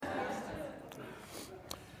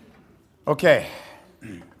Okay,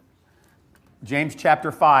 James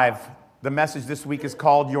chapter 5, the message this week is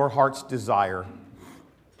called Your Heart's Desire.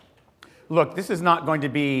 Look, this is not going to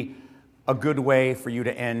be a good way for you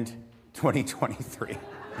to end 2023.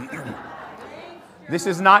 This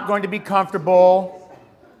is not going to be comfortable,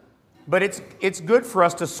 but it's good for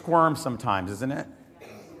us to squirm sometimes, isn't it?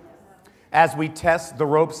 As we test the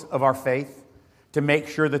ropes of our faith to make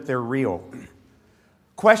sure that they're real.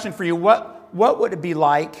 Question for you, what would it be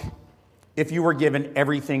like if you were given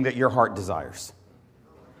everything that your heart desires?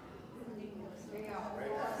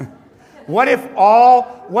 What if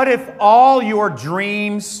all your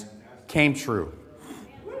dreams came true?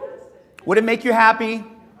 Would it make you happy?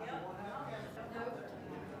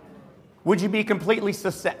 Would you be completely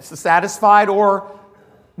satisfied, or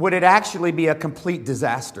would it actually be a complete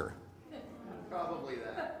disaster? Probably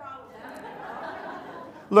that.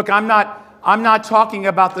 Look, I'm not talking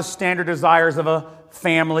about the standard desires of a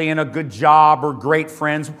family and a good job or great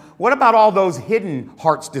friends. What about all those hidden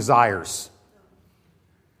heart's desires?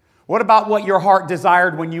 What about what your heart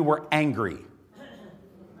desired when you were angry?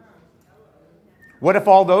 What if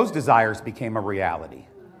all those desires became a reality?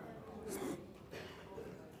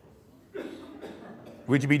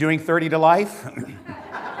 Would you be doing 30 to life?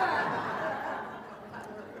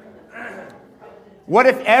 What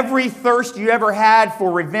if every thirst you ever had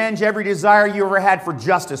for revenge, every desire you ever had for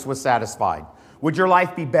justice was satisfied? Would your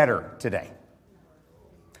life be better today?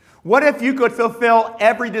 What if you could fulfill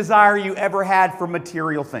every desire you ever had for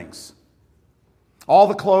material things? All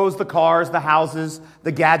the clothes, the cars, the houses,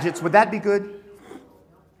 the gadgets, would that be good?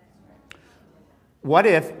 What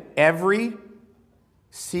if every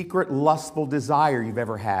secret, lustful desire you've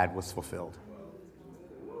ever had was fulfilled?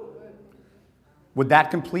 Would that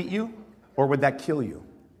complete you, or would that kill you?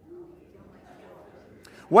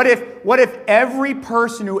 What if every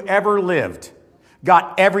person who ever lived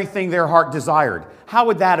got everything their heart desired? How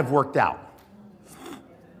would that have worked out?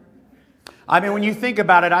 I mean, when you think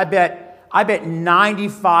about it, I bet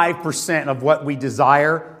 95% of what we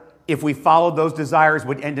desire, if we followed those desires,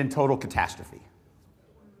 would end in total catastrophe.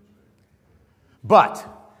 But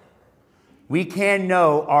we can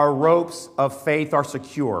know our ropes of faith are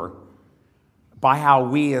secure by how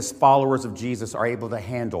we as followers of Jesus are able to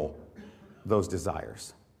handle those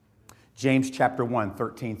desires. James chapter 1,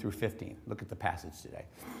 13 through 15. Look at the passage today.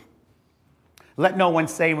 Let no one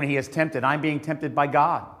say when he is tempted, I'm being tempted by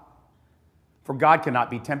God. For God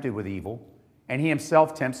cannot be tempted with evil, and he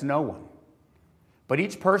himself tempts no one. But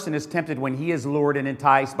each person is tempted when he is lured and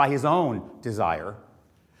enticed by his own desire.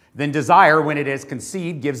 Then desire, when it is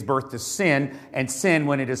conceived, gives birth to sin, and sin,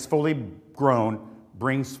 when it is fully grown,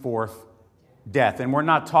 brings forth death. And we're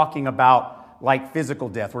not talking about like physical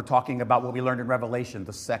death. We're talking about what we learned in Revelation,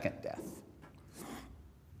 the second death.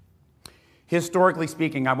 Historically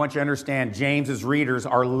speaking, I want you to understand James's readers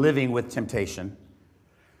are living with temptation.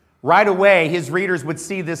 Right away, his readers would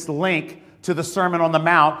see this link to the Sermon on the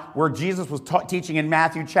Mount where Jesus was teaching in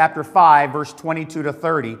Matthew chapter 5, verse 22 to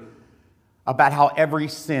 30, about how every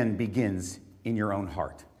sin begins in your own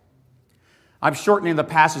heart. I'm shortening the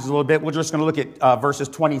passage a little bit. We're just going to look at verses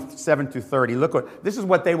 27 through 30. This is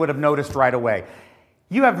what they would have noticed right away.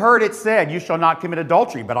 You have heard it said, you shall not commit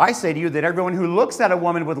adultery. But I say to you that everyone who looks at a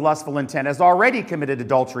woman with lustful intent has already committed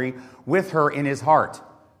adultery with her in his heart.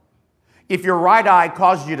 If your right eye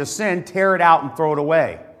causes you to sin, tear it out and throw it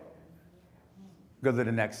away. Go to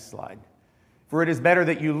the next slide. For it is better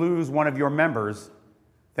that you lose one of your members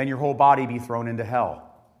than your whole body be thrown into hell.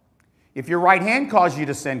 If your right hand causes you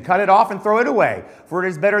to sin, cut it off and throw it away. For it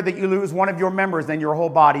is better that you lose one of your members than your whole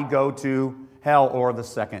body go to hell or the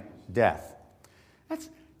second death. That's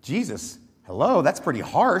Jesus. Hello, that's pretty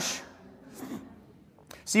harsh.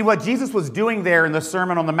 See, what Jesus was doing there in the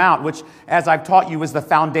Sermon on the Mount, which, as I've taught you, is the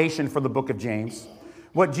foundation for the book of James.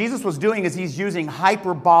 What Jesus was doing is he's using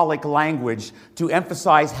hyperbolic language to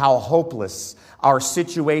emphasize how hopeless our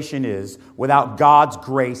situation is without God's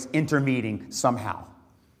grace intervening somehow.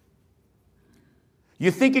 You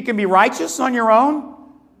think you can be righteous on your own?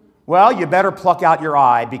 Well, you better pluck out your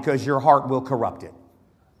eye because your heart will corrupt it.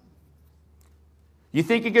 You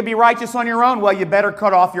think you can be righteous on your own? Well, you better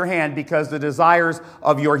cut off your hand because the desires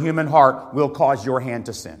of your human heart will cause your hand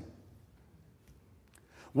to sin.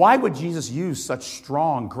 Why would Jesus use such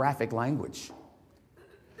strong, graphic language?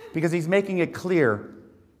 Because he's making it clear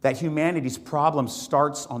that humanity's problem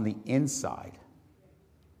starts on the inside.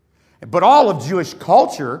 But all of Jewish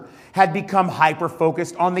culture had become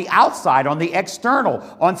hyper-focused on the outside, on the external,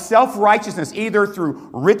 on self-righteousness, either through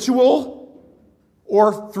ritual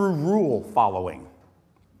or through rule following.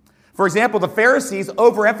 For example, the Pharisees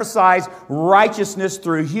overemphasized righteousness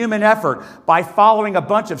through human effort by following a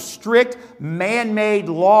bunch of strict man-made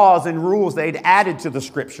laws and rules they'd added to the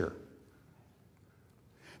Scripture.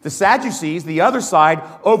 The Sadducees, the other side,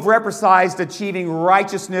 overemphasized achieving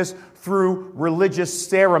righteousness through religious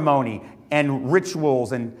ceremony and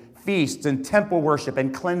rituals and feasts and temple worship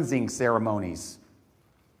and cleansing ceremonies.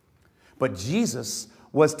 But Jesus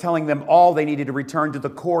was telling them all they needed to return to the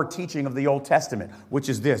core teaching of the Old Testament, which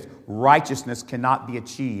is this: righteousness cannot be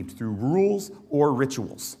achieved through rules or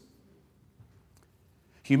rituals.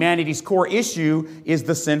 Humanity's core issue is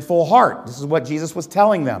the sinful heart. This is what Jesus was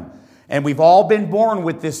telling them. And we've all been born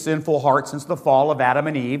with this sinful heart since the fall of Adam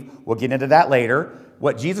and Eve. We'll get into that later.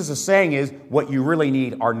 What Jesus is saying is what you really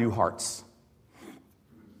need are new hearts.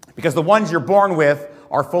 Because the ones you're born with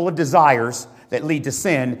are full of desires that lead to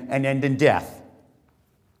sin and end in death.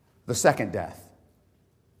 The second death.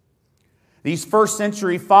 These first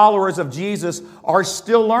century followers of Jesus are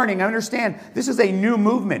still learning. I understand this is a new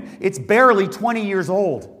movement. It's barely 20 years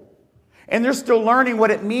old. And they're still learning what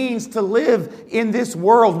it means to live in this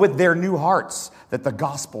world with their new hearts that the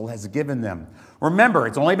gospel has given them. Remember,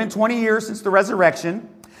 it's only been 20 years since the resurrection.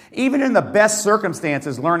 Even in the best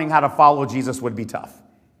circumstances, learning how to follow Jesus would be tough.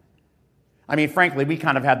 I mean, frankly, we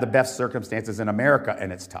kind of had the best circumstances in America,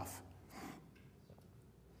 and it's tough.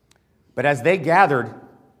 But as they gathered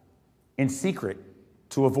in secret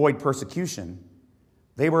to avoid persecution,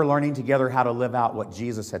 they were learning together how to live out what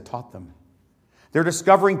Jesus had taught them. They're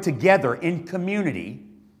discovering together in community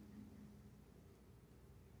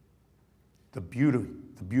the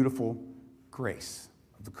beautiful grace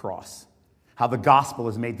of the cross, how the gospel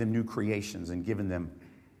has made them new creations and given them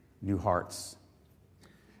new hearts.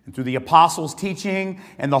 And through the apostles' teaching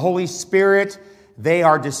and the Holy Spirit, they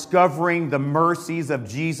are discovering the mercies of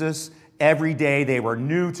Jesus every day. They were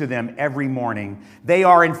new to them every morning. They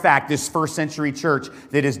are, in fact, this first century church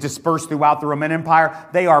that is dispersed throughout the Roman Empire.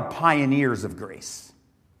 They are pioneers of grace.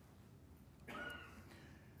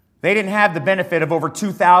 They didn't have the benefit of over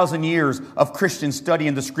 2,000 years of Christian study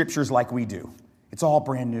in the Scriptures like we do. It's all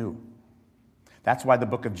brand new. That's why the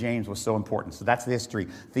book of James was so important. So that's the history.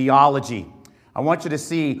 Theology. I want you to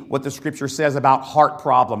see what the Scripture says about heart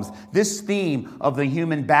problems. This theme of the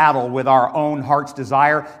human battle with our own heart's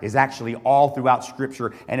desire is actually all throughout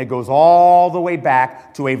Scripture, and it goes all the way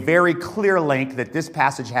back to a very clear link that this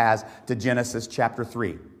passage has to Genesis chapter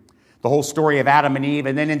 3. The whole story of Adam and Eve,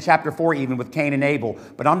 and then in chapter 4 even with Cain and Abel.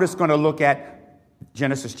 But I'm just going to look at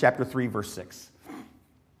Genesis chapter 3, verse 6.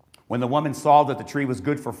 When the woman saw that the tree was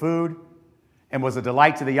good for food and was a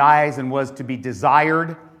delight to the eyes and was to be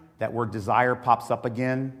desired, that word desire pops up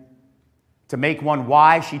again. To make one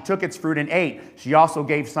wise, she took its fruit and ate. She also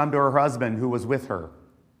gave some to her husband who was with her,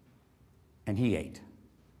 and he ate.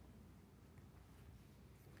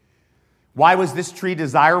 Why was this tree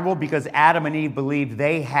desirable? Because Adam and Eve believed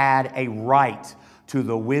they had a right to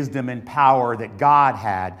the wisdom and power that God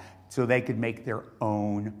had so they could make their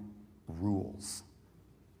own rules.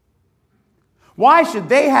 Why should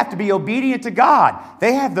they have to be obedient to God?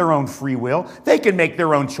 They have their own free will. They can make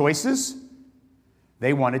their own choices.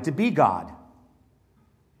 They wanted to be God.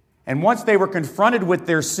 And once they were confronted with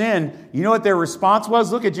their sin, you know what their response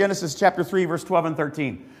was? Look at Genesis chapter 3, verse 12 and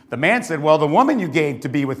 13. The man said, well, the woman you gave to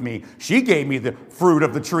be with me, she gave me the fruit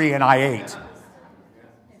of the tree and I ate.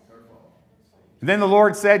 And then the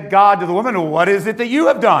Lord said, God to the woman, well, what is it that you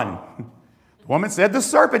have done? The woman said, the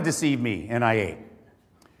serpent deceived me and I ate.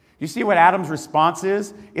 You see what Adam's response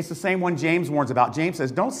is? It's the same one James warns about. James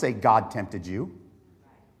says, don't say God tempted you.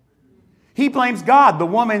 He blames God, the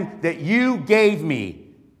woman that you gave me.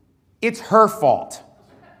 It's her fault.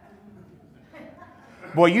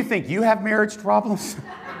 Boy, you think you have marriage problems?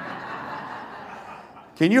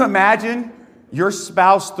 Can you imagine your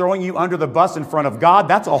spouse throwing you under the bus in front of God?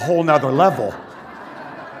 That's a whole nother level.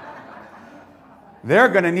 They're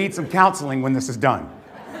going to need some counseling when this is done.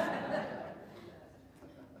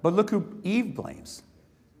 But look who Eve blames.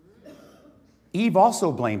 Eve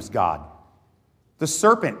also blames God. The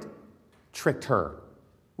serpent tricked her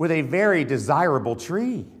with a very desirable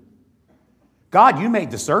tree. God, you made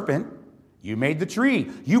the serpent. You made the tree.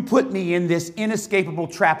 You put me in this inescapable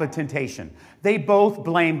trap of temptation. They both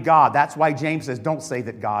blame God. That's why James says, don't say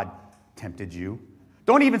that God tempted you.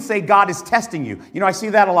 Don't even say God is testing you. You know, I see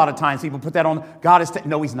that a lot of times. People put that on, God is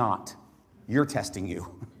no, he's not. You're testing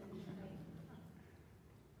you.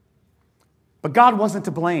 But God wasn't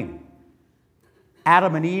to blame.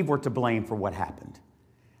 Adam and Eve were to blame for what happened.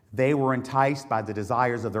 They were enticed by the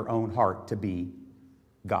desires of their own heart to be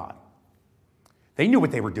God. They knew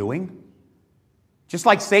what they were doing. Just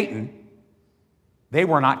like Satan, they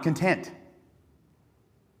were not content.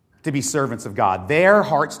 to be servants of God. Their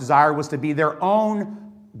heart's desire was to be their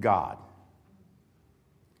own God.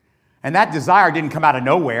 And that desire didn't come out of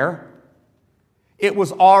nowhere. It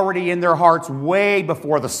was already in their hearts way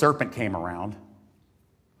before the serpent came around.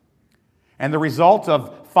 And the result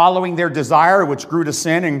of following their desire, which grew to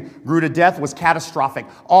sin and grew to death, was catastrophic.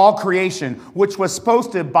 All creation, which was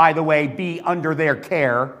supposed to, by the way, be under their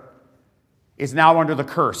care, is now under the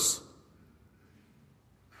curse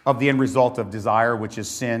of the end result of desire, which is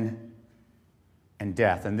sin and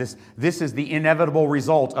death. And this is the inevitable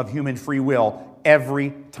result of human free will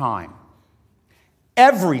every time.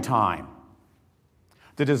 Every time.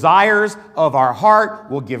 The desires of our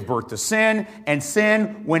heart will give birth to sin, and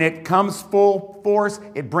sin, when it comes full force,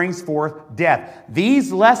 it brings forth death.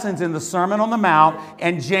 These lessons in the Sermon on the Mount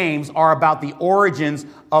and James are about the origins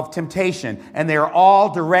of temptation, and they are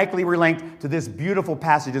all directly linked to this beautiful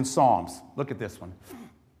passage in Psalms. Look at this one.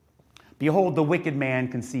 Behold, the wicked man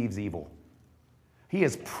conceives evil. He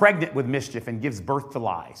is pregnant with mischief and gives birth to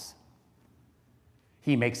lies.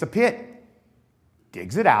 He makes a pit,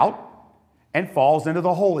 digs it out, and falls into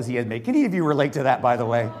the hole as he had made. Can any of you relate to that, by the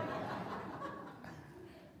way?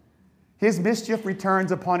 His mischief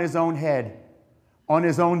returns upon his own head. On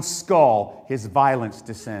his own skull, his violence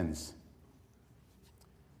descends.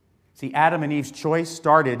 See, Adam and Eve's choice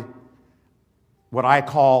started what I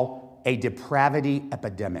call a depravity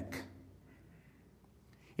epidemic.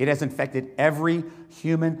 It has infected every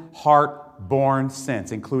human heart born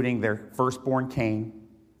since, including their firstborn Cain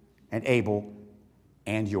and Abel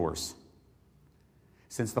and yours.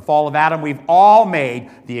 Since the fall of Adam, we've all made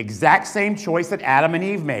the exact same choice that Adam and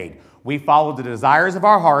Eve made. We followed the desires of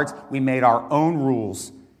our hearts. We made our own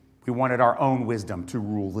rules. We wanted our own wisdom to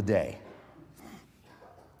rule the day.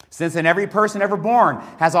 Since then, every person ever born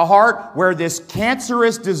has a heart where this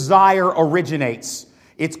cancerous desire originates.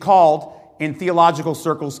 It's called, in theological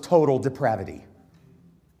circles, total depravity.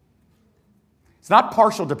 It's not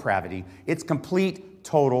partial depravity. It's complete,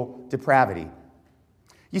 total depravity.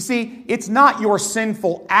 You see, it's not your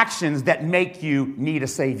sinful actions that make you need a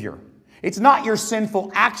Savior. It's not your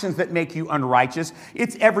sinful actions that make you unrighteous.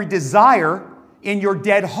 It's every desire in your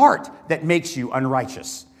dead heart that makes you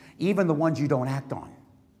unrighteous, even the ones you don't act on.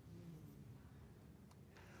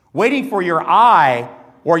 Waiting for your eye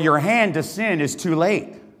or your hand to sin is too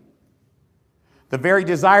late. The very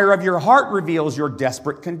desire of your heart reveals your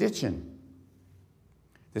desperate condition.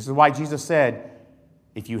 This is why Jesus said,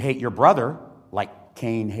 if you hate your brother, like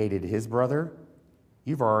Cain hated his brother,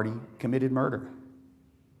 you've already committed murder.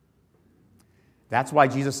 That's why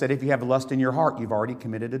Jesus said, if you have lust in your heart, you've already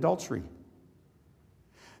committed adultery.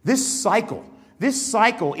 This cycle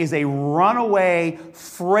is a runaway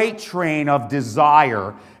freight train of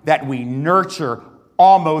desire that we nurture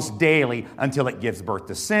almost daily until it gives birth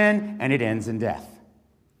to sin and it ends in death.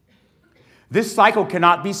 This cycle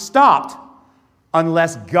cannot be stopped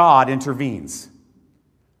unless God intervenes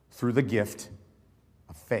through the gift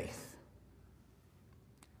of faith.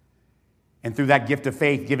 And through that gift of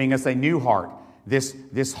faith, giving us a new heart,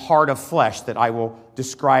 this heart of flesh that I will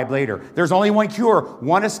describe later. There's only one cure,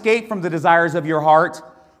 one escape from the desires of your heart.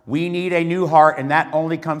 We need a new heart, and that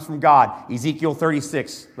only comes from God. Ezekiel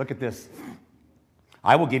 36, look at this.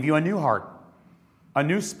 I will give you a new heart. A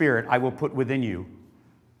new spirit I will put within you.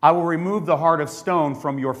 I will remove the heart of stone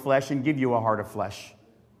from your flesh and give you a heart of flesh.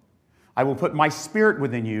 I will put my spirit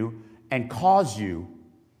within you and cause you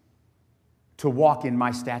to walk in my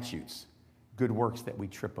statutes. Good works that we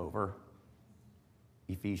trip over.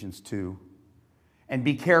 Ephesians 2. And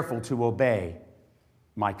be careful to obey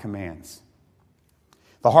my commands.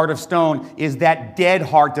 The heart of stone is that dead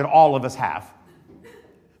heart that all of us have.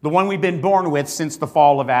 The one we've been born with since the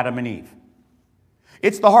fall of Adam and Eve.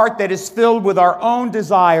 It's the heart that is filled with our own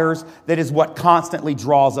desires that is what constantly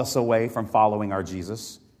draws us away from following our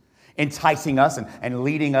Jesus, enticing us and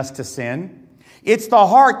leading us to sin. It's the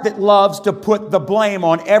heart that loves to put the blame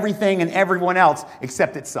on everything and everyone else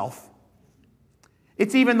except itself.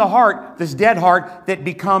 It's even the heart, this dead heart,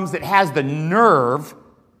 that has the nerve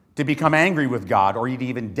to become angry with God or to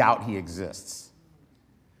even doubt he exists.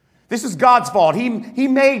 This is God's fault. He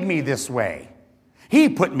made me this way. He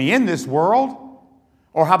put me in this world.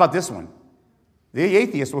 Or how about this one? The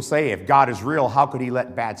atheist will say, if God is real, how could he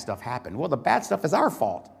let bad stuff happen? Well, the bad stuff is our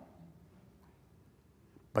fault.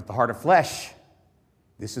 But the heart of flesh,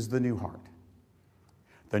 this is the new heart.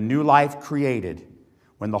 The new life created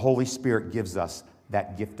when the Holy Spirit gives us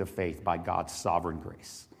that gift of faith by God's sovereign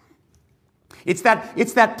grace. It's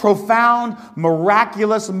that profound,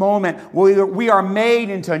 miraculous moment where we are made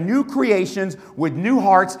into new creations with new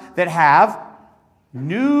hearts that have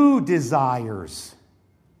new desires.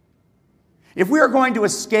 If we are going to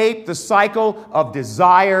escape the cycle of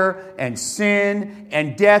desire and sin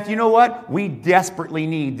and death, you know what? We desperately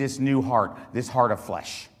need this new heart, this heart of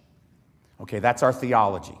flesh. Okay, that's our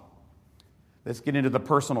theology. Let's get into the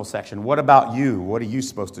personal section. What about you? What are you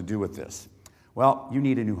supposed to do with this? Well, you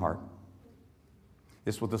need a new heart.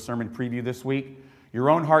 This was the sermon preview this week. Your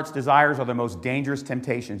own heart's desires are the most dangerous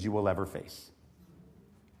temptations you will ever face.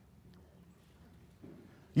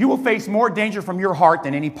 You will face more danger from your heart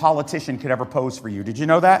than any politician could ever pose for you. Did you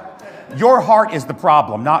know that? Your heart is the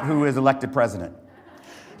problem, not who is elected president.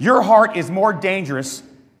 Your heart is more dangerous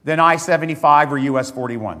than I-75 or US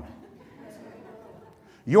 41.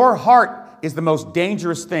 Your heart is the most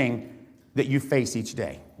dangerous thing that you face each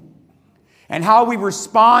day. And how we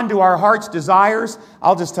respond to our heart's desires,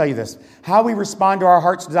 I'll just tell you this. How we respond to our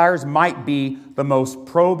heart's desires might be the most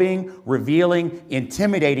probing, revealing,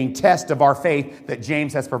 intimidating test of our faith that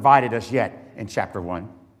James has provided us yet in chapter 1.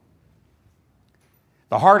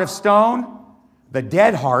 The heart of stone, the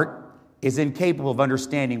dead heart, is incapable of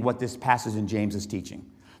understanding what this passage in James is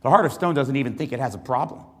teaching. The heart of stone doesn't even think it has a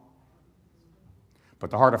problem. But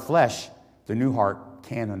the heart of flesh, the new heart,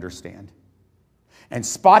 can understand. And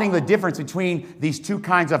spotting the difference between these two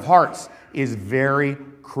kinds of hearts is very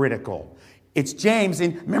critical. It's James,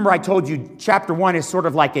 and remember I told you chapter 1 is sort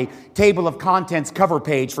of like a table of contents cover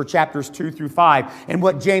page for chapters 2 through 5. And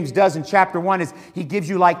what James does in chapter 1 is he gives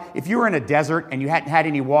you, like, if you were in a desert and you hadn't had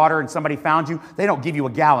any water and somebody found you, they don't give you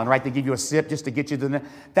a gallon, right? They give you a sip just to get you to the...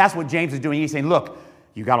 That's what James is doing. He's saying, look,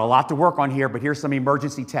 you got a lot to work on here, but here's some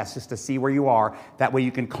emergency tests just to see where you are. That way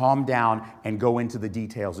you can calm down and go into the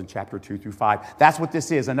details in chapter 2 through 5. That's what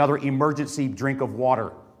this is, another emergency drink of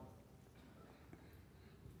water.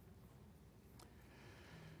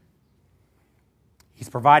 He's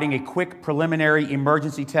providing a quick preliminary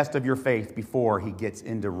emergency test of your faith before he gets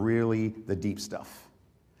into really the deep stuff.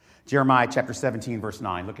 Jeremiah chapter 17, verse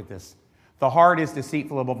 9. Look at this. The heart is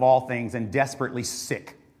deceitful above all things and desperately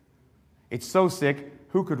sick. It's so sick,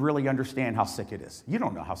 who could really understand how sick it is? You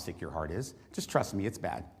don't know how sick your heart is. Just trust me, it's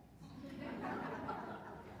bad.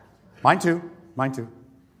 Mine too.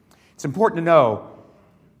 It's important to know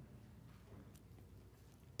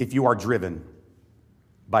if you are driven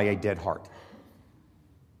by a dead heart.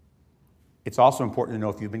 It's also important to know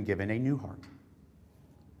if you've been given a new heart.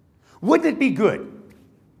 Wouldn't it be good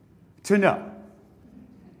to know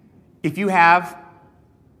if you have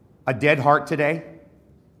a dead heart today?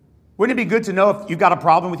 Wouldn't it be good to know if you've got a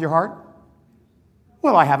problem with your heart?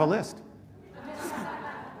 Well, I have a list.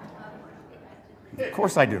 Of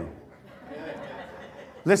course I do.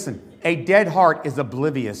 Listen, a dead heart is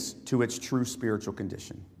oblivious to its true spiritual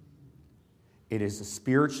condition. It is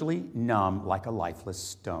spiritually numb like a lifeless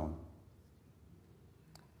stone.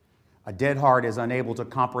 A dead heart is unable to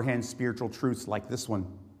comprehend spiritual truths like this one.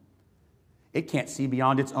 It can't see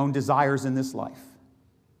beyond its own desires in this life.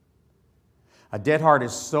 A dead heart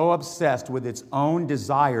is so obsessed with its own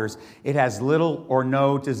desires, it has little or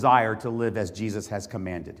no desire to live as Jesus has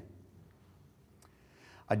commanded.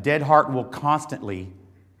 A dead heart will constantly,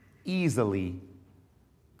 easily,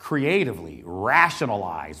 creatively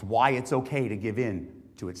rationalize why it's okay to give in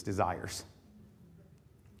to its desires.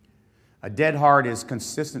 A dead heart is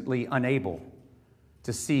consistently unable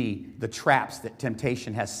to see the traps that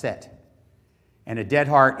temptation has set. And a dead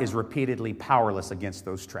heart is repeatedly powerless against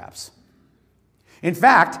those traps. In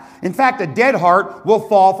fact, a dead heart will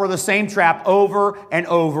fall for the same trap over and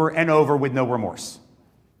over and over with no remorse.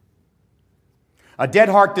 A dead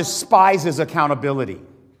heart despises accountability,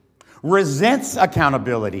 resents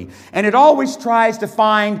accountability, and it always tries to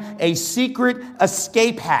find a secret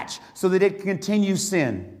escape hatch so that it can continue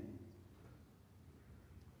sin.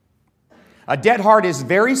 A dead heart is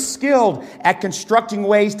very skilled at constructing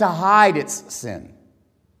ways to hide its sin,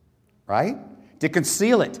 right? To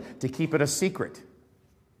conceal it, to keep it a secret.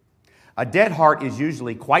 A dead heart is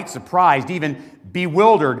usually quite surprised, even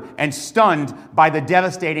bewildered and stunned by the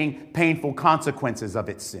devastating, painful consequences of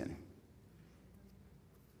its sin.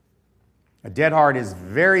 A dead heart is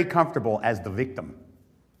very comfortable as the victim.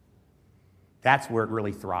 That's where it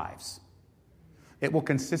really thrives. It will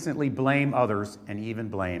consistently blame others and even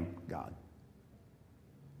blame God.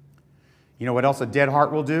 You know what else a dead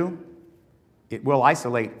heart will do? It will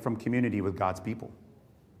isolate from community with God's people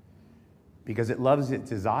because it loves its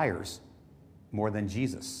desires more than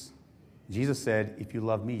Jesus. Jesus said, if you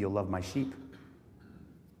love me, you'll love my sheep.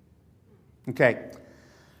 Okay,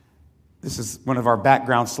 this is one of our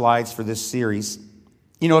background slides for this series.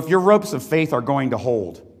 You know, if your ropes of faith are going to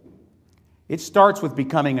hold, it starts with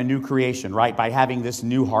becoming a new creation, right? By having this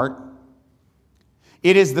new heart.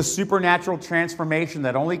 It is the supernatural transformation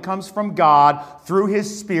that only comes from God through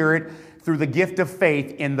His Spirit through the gift of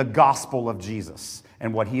faith in the gospel of Jesus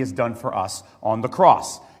and what he has done for us on the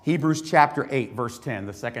cross. Hebrews chapter 8, verse 10,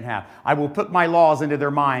 the second half. I will put my laws into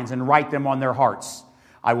their minds and write them on their hearts.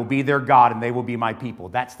 I will be their God and they will be my people.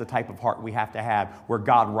 That's the type of heart we have to have, where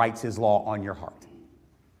God writes his law on your heart.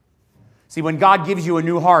 See, when God gives you a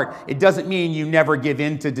new heart, it doesn't mean you never give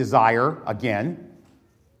in to desire again.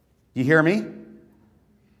 You hear me?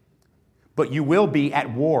 But you will be at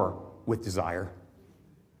war with desire.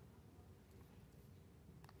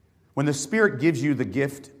 When the Spirit gives you the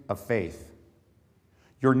gift of faith,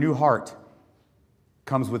 your new heart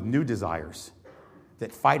comes with new desires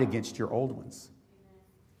that fight against your old ones.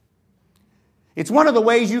 It's one of the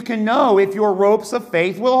ways you can know if your ropes of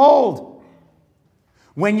faith will hold.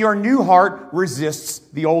 When your new heart resists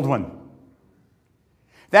the old one.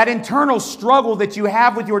 That internal struggle that you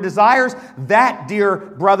have with your desires, that, dear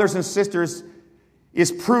brothers and sisters,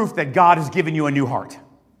 is proof that God has given you a new heart.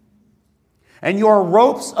 And your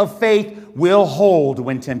ropes of faith will hold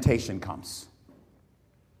when temptation comes.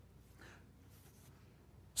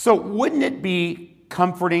 So wouldn't it be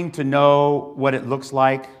comforting to know what it looks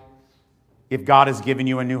like if God has given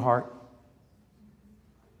you a new heart?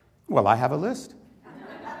 Well, I have a list.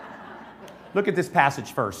 Look at this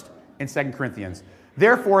passage first in 2 Corinthians.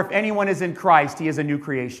 Therefore, if anyone is in Christ, he is a new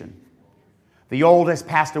creation. The old has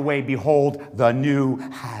passed away. Behold, the new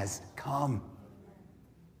has come.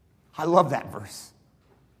 I love that verse.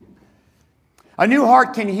 A new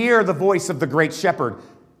heart can hear the voice of the great shepherd.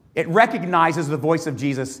 It recognizes the voice of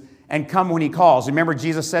Jesus and come when he calls. Remember,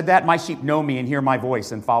 Jesus said that? My sheep know me and hear my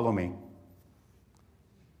voice and follow me.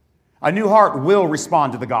 A new heart will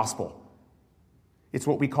respond to the gospel. It's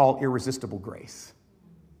what we call irresistible grace.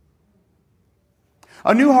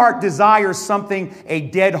 A new heart desires something a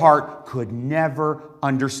dead heart could never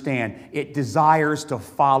understand. It desires to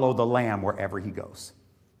follow the Lamb wherever he goes.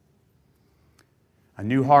 A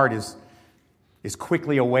new heart is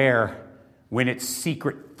quickly aware when its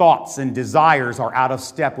secret thoughts and desires are out of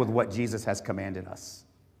step with what Jesus has commanded us.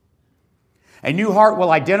 A new heart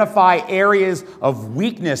will identify areas of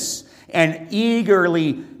weakness and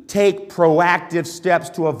eagerly take proactive steps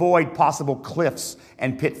to avoid possible cliffs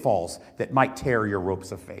and pitfalls that might tear your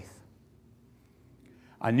ropes of faith.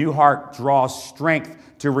 A new heart draws strength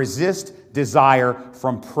to resist desire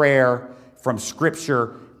from prayer, from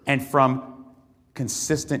Scripture, and from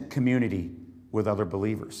consistent community with other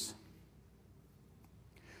believers.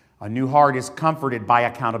 A new heart is comforted by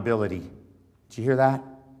accountability. Did you hear that?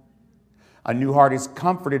 A new heart is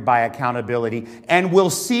comforted by accountability and will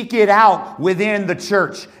seek it out within the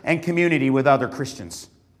church and community with other Christians.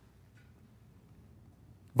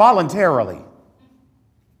 Voluntarily.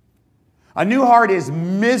 A new heart is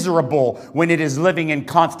miserable when it is living in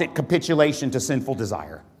constant capitulation to sinful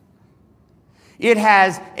desire. It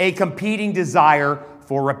has a competing desire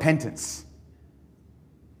for repentance.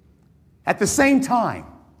 At the same time,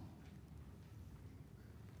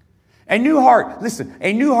 a new heart, listen,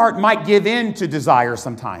 a new heart might give in to desire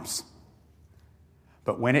sometimes.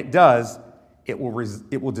 But when it does, it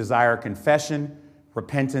will desire confession,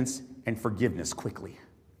 repentance, and forgiveness quickly.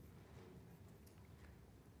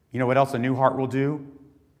 You know what else a new heart will do?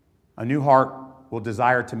 A new heart will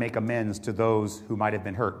desire to make amends to those who might have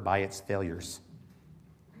been hurt by its failures.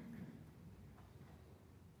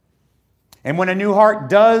 And when a new heart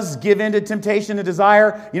does give in to temptation and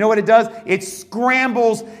desire, you know what it does? It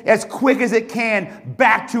scrambles as quick as it can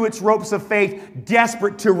back to its ropes of faith,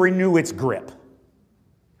 desperate to renew its grip.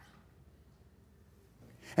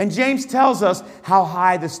 And James tells us how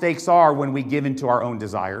high the stakes are when we give in to our own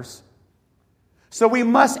desires. So we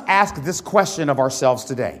must ask this question of ourselves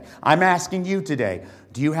today. I'm asking you today,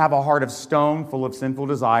 do you have a heart of stone full of sinful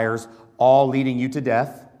desires, all leading you to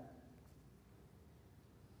death?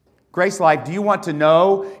 Grace Life, do you want to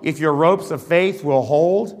know if your ropes of faith will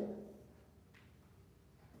hold?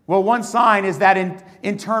 Well, one sign is that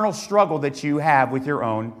internal struggle that you have with your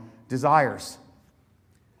own desires.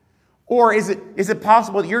 Or is it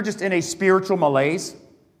possible that you're just in a spiritual malaise?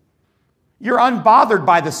 You're unbothered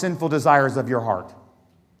by the sinful desires of your heart,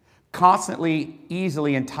 constantly,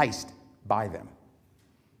 easily enticed by them.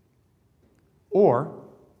 Or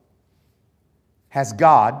has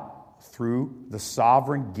God, through the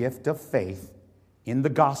sovereign gift of faith in the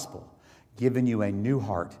gospel, given you a new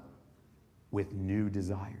heart with new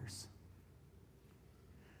desires?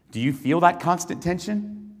 Do you feel that constant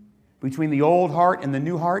tension between the old heart and the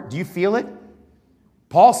new heart? Do you feel it?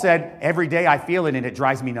 Paul said, every day I feel it and it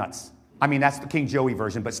drives me nuts. I mean, that's the King Joey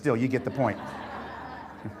version, but still, you get the point.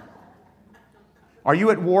 Are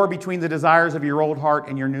you at war between the desires of your old heart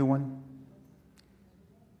and your new one?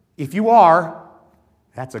 If you are,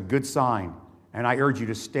 That's a good sign. And I urge you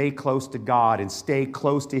to stay close to God and stay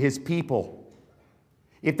close to His people.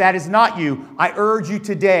 If that is not you, I urge you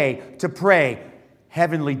today to pray,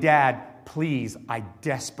 Heavenly Dad, please, I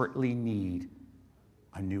desperately need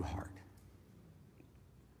a new heart.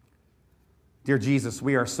 Dear Jesus,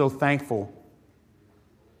 we are so thankful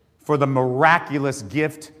for the miraculous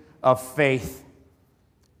gift of faith.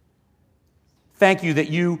 Thank you that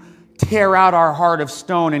you tear out our heart of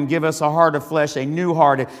stone and give us a heart of flesh, a new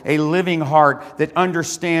heart, a living heart that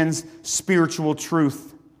understands spiritual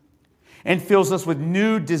truth and fills us with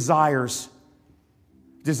new desires.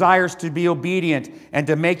 Desires to be obedient and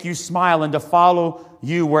to make you smile and to follow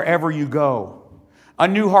you wherever you go. A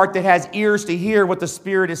new heart that has ears to hear what the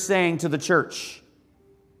Spirit is saying to the church.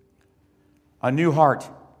 A new heart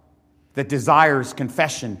that desires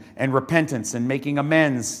confession and repentance and making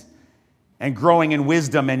amends and growing in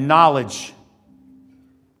wisdom and knowledge.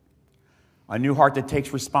 A new heart that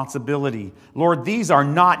takes responsibility. Lord, these are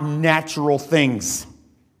not natural things.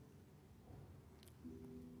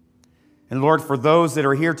 And Lord, for those that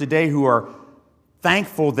are here today who are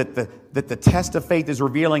thankful that the test of faith is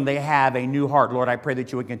revealing they have a new heart, Lord, I pray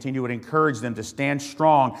that you would continue to encourage them to stand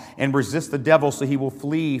strong and resist the devil so he will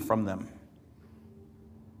flee from them.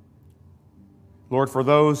 Lord, for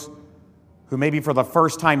those who maybe for the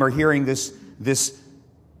first time are hearing this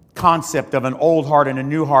concept of an old heart and a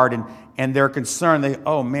new heart, and they're concerned,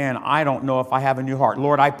 oh man, I don't know if I have a new heart.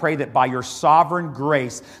 Lord, I pray that by your sovereign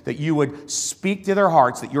grace that you would speak to their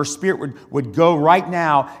hearts, that your Spirit would go right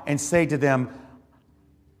now and say to them,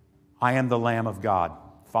 I am the Lamb of God.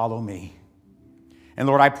 Follow me. And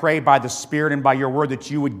Lord, I pray by the Spirit and by your word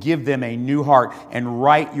that you would give them a new heart and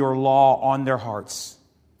write your law on their hearts.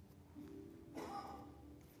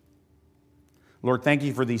 Lord, thank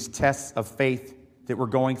you for these tests of faith that we're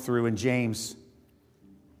going through in James.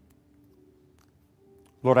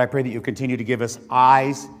 Lord, I pray that you continue to give us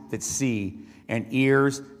eyes that see and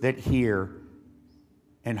ears that hear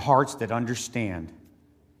and hearts that understand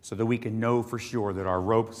so that we can know for sure that our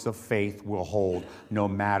ropes of faith will hold no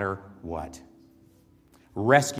matter what. Rescue